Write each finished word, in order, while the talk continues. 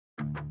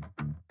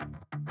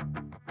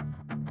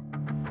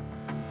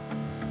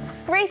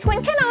Reese,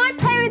 when can I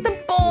play with the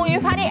ball?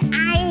 You've had it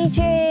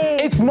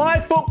ages. It's my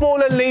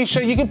football,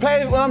 Alicia. You can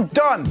play it when I'm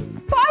done.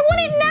 But I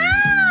want it now.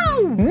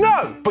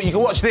 No, but you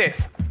can watch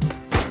this.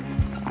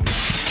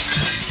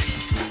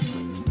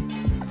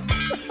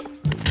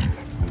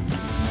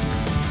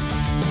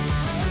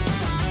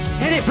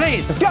 Hit it,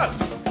 please. Let's go.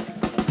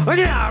 Well,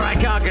 yeah, all right,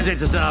 cause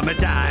it's a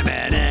summertime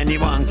and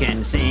anyone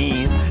can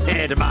see.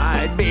 It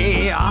might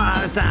be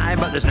outside,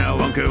 but there's no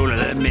one cooler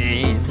than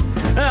me.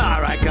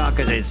 All right,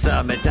 cause it's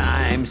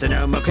summertime, so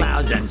no more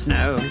clouds and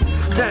snow.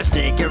 So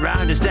stick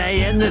around and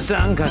stay in the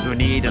sun, cause we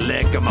need a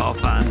lick of more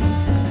fun.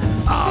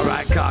 All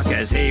right,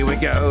 cause here we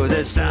go.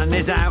 The sun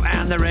is out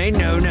and there ain't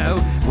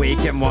no. We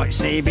can watch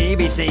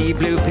CBBC,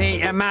 Blue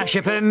Pete and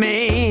Mashup and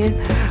me.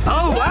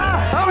 Oh,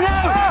 wow! Oh no!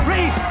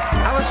 Reese,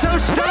 I was so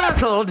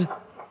startled.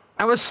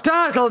 I was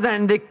startled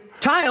then, the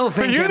title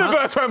thing The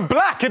universe went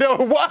black and it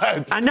all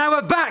worked. And now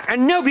we're back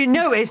and nobody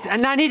noticed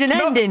and I need an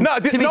ending to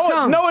be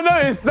sung. No one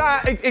noticed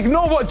that.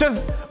 Ignore what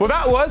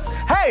that was.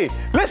 Hey,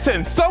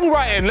 listen,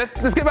 songwriting.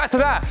 Let's get back to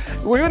that.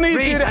 We need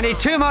Reese, you to... I need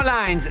 2 more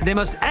lines. They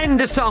must end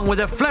the song with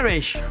a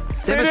flourish.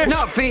 They must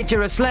not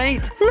feature a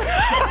slate.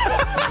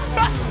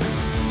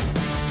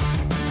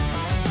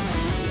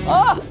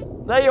 Oh,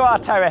 there you are,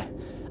 Terry.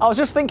 I was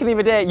just thinking the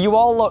other day, you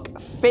all look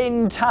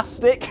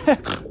fantastic.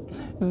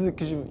 Is it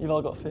because you've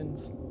all got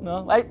fins?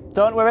 No? Hey,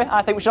 don't worry.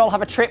 I think we should all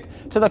have a trip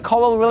to the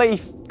coral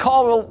relief.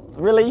 Comic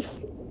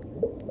relief.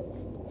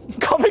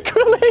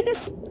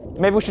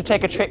 Maybe we should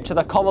take a trip to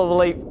the coral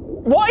relief.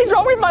 What is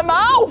wrong with my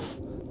mouth?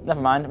 Never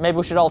mind. Maybe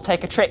we should all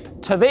take a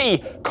trip to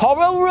the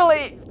coral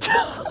relief.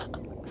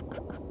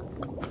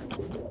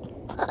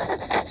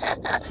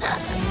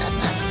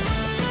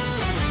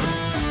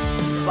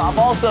 But I've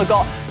also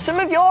got some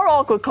of your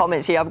awkward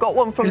comments here. I've got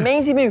one from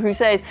Maisie Moo who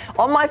says,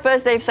 on my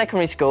first day of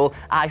secondary school,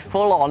 I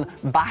full-on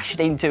bashed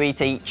into a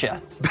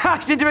teacher.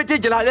 Bashed into a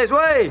teacher like this,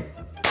 way!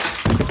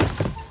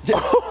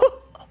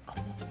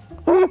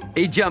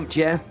 He jumped,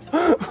 yeah?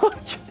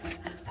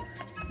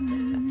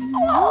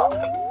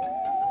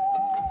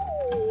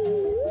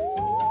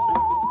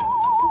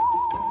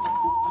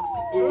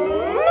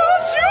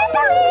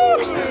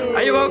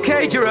 Are you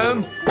okay,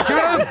 Jerome?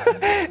 Jerome?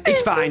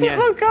 He's fine, yeah.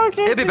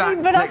 He'll be back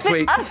next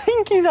week. I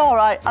think he's all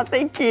right. I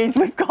think he is.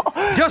 We've got...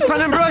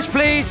 Dustpan and brush,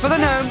 please, for the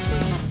gnome.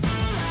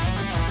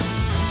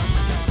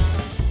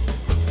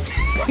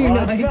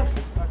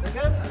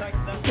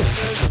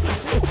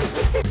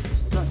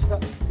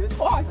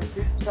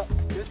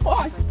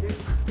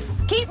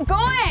 Keep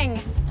going.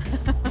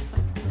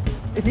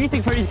 If you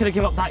think Freddie's going to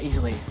give up that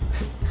easily.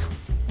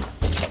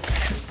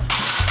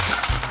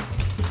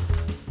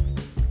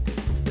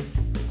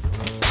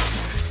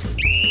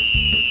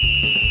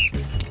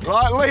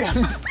 Right,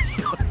 Liam.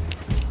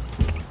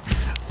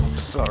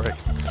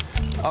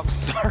 I'm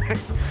sorry.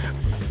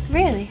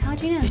 Really? How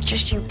do you know? It's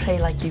just you play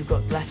like you've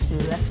got left,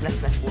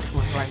 what's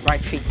my right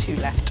feet, 2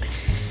 left.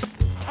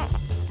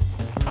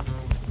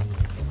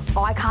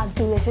 Oh, I can't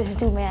do this. This is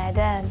doing my head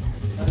in.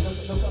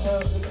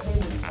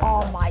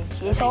 Oh my,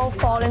 it's all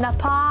falling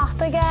apart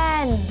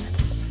again.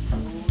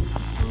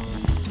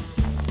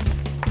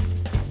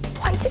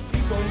 Why did...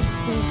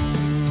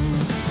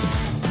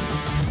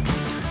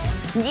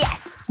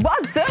 Yes!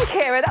 Well done,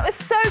 Kira. That was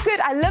so good.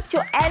 I loved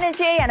your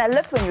energy and I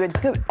loved when you were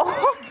doing...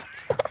 Oh, I'm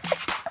sorry.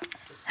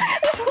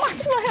 It's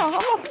whacked my arm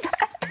off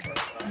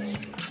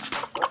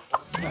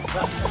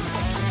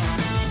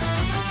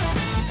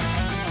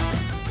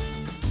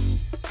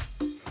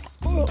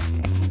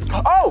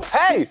Oh,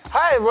 hey!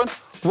 Hi, everyone.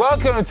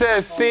 Welcome to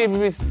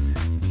CBBC.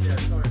 Yeah,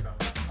 sorry about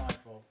that. My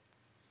fault.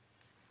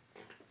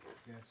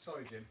 Yeah,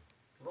 sorry, Jim.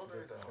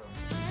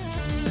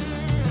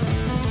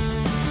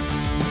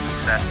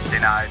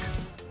 Denied.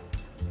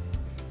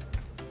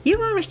 You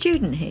are a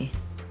student here?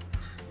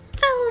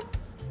 Well,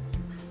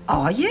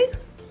 are you?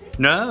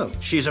 No,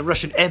 she's a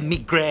Russian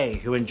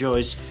émigré who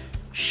enjoys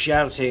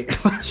shouting.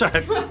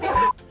 Sorry.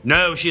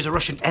 No, she's a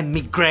Russian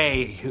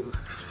émigré who...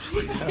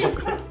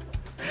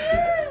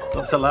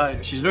 That's a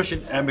lie. She's a Russian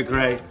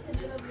émigré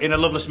in a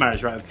loveless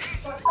marriage, right?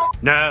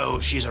 No,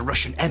 she's a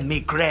Russian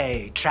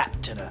émigré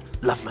trapped in a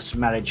loveless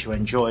marriage who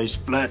enjoys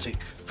flirting.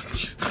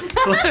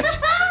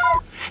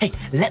 Hey,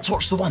 let's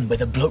watch the one where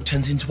the bloke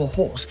turns into a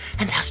horse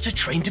and has to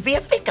train to be a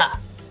vicar.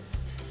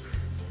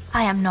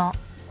 I am not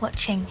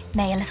watching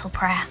Nay a Little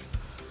Prayer.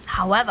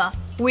 However,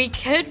 we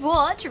could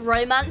watch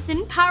Romance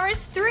in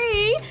Paris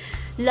 3.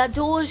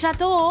 L'adore,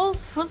 j'adore.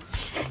 What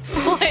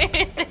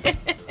is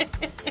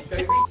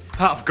it?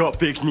 I've got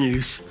big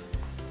news.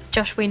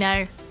 Josh, we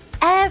know.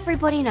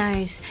 Everybody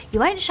knows. You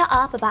won't shut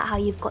up about how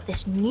you've got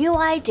this new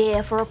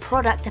idea for a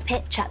product to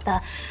pitch at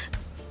the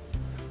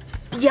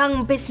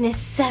Young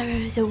Business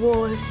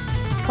Awards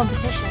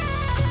competition.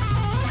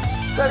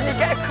 So you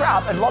get a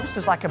crab and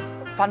lobster's like a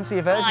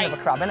fancier version of a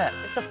crab, isn't it?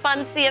 It's a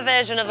fancier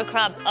version of a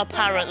crab,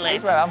 apparently.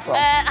 That's where I'm from.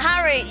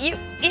 Harry, you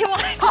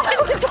wanted to...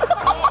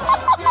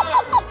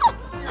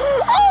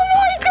 Oh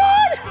my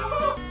God!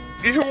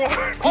 You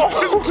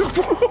wanted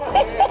to...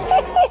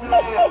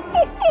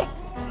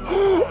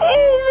 Oh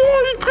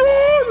my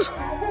God!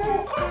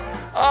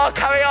 Oh Oh,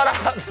 carry on,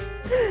 Abs.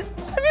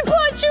 Have you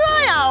put your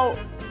eye out?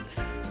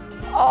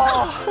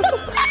 Oh.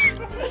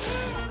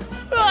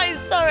 Right,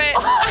 sorry.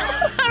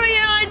 How are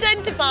you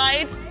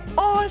identified?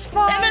 Oh, it's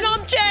fine. 7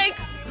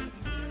 objects.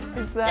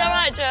 Is there? You all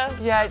right, Joe?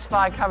 Yeah, it's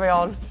fine. Carry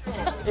on.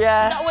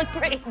 Yeah. That was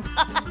pretty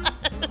bad.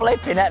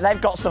 Flipping it. They've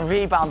got some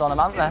rebound on them,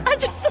 haven't they? I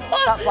just saw.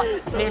 That's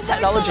like new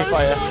technology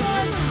for you.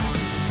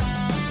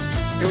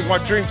 It was my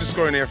dream to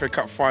score in the FA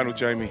Cup final,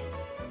 Jamie.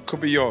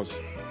 Could be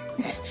yours.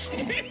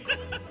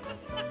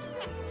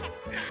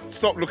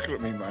 Stop looking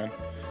at me, man.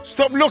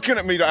 Stop looking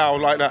at me, Al,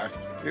 like that.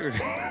 It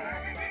was...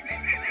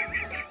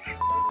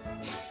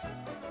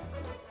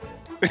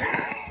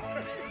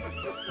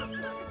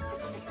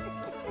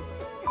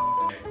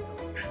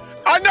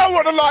 I know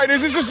what the line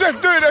is, it's just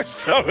doing that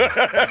stuff.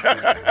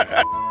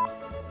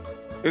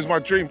 It was my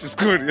dream to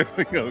score in the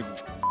FA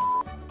Cup.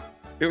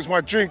 It was my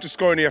dream to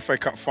score in the FA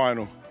Cup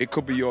final. It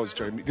could be yours,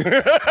 Jamie.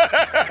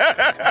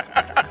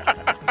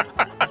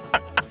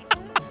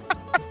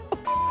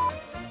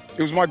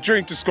 It was my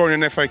dream to score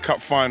in an FA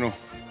Cup final.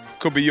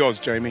 Could be yours,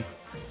 Jamie.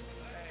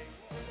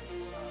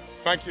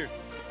 Thank you.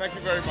 Thank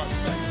you very much.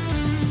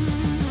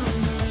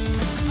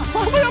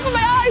 Open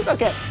my eyes.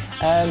 Okay.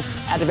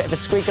 Had a bit of a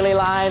squiggly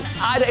line.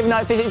 I don't even know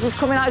if is this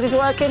coming out. Is this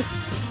working?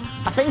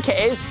 I think it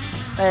is.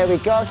 There we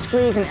go.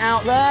 Squeezing it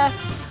out there.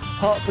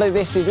 Hopefully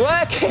this is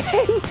working.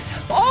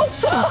 Oh!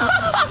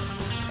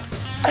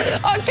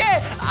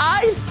 Okay.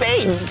 I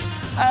think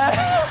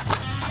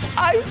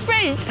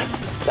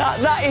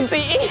that is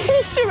the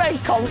Easter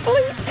egg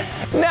complete.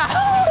 Now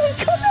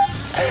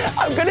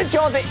I'm gonna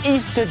draw the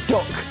Easter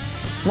duck.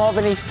 More of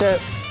an Easter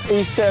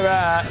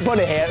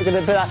bunny here. I'm gonna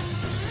put that.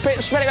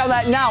 Spread it on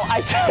there. Now, I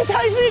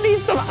actually need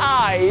some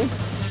eyes.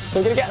 So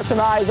I'm going to get some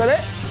eyes on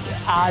it.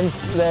 And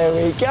there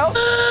we go.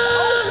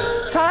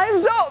 Oh,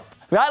 time's up.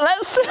 Right,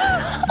 let's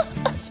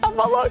have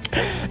a look.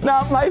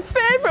 Now, my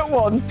favourite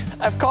one,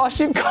 of course,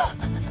 you've got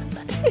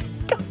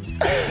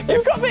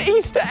the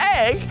Easter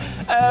egg.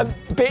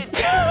 Bit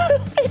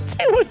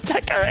too much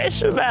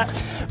decoration there.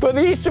 But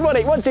the Easter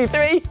bunny, 1, 2,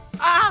 3.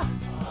 Ah!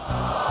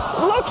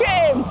 Look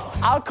at him.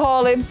 I'll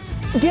call him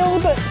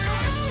Gilbert.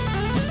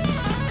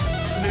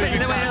 Spin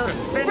the wheel,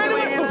 spin the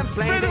wheel and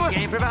play the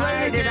game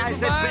provided. I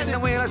said spin the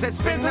wheel, I said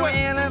spin the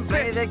wheel and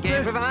play the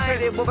game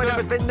provided.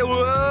 Spin the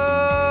wheel.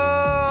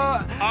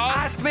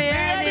 Ask me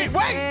anything.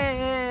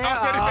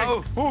 Ask me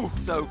anything. Oh,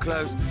 so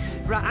close.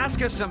 Right,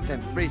 ask us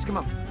something. Reese, come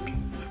on.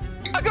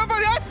 I got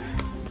it!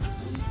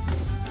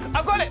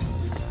 I've got it!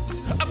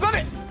 I've got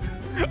it!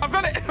 I've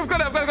got it! I've got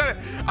it! I've got it!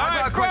 I've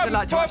got a question I'd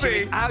like to ask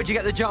you. How'd you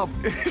get the job?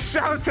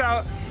 Shout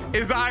out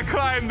is that I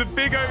climbed the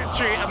big oak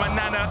tree at my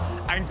nana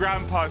and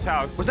grandpa's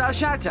house. Was that a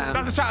shout out?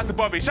 That's a shout out to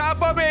Bobby. Shout out,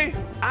 Bobby!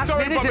 Ask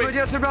me anything, but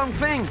just the wrong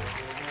thing.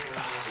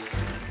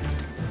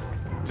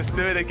 Just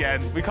do it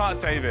again. We can't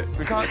save it.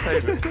 We can't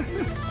save it.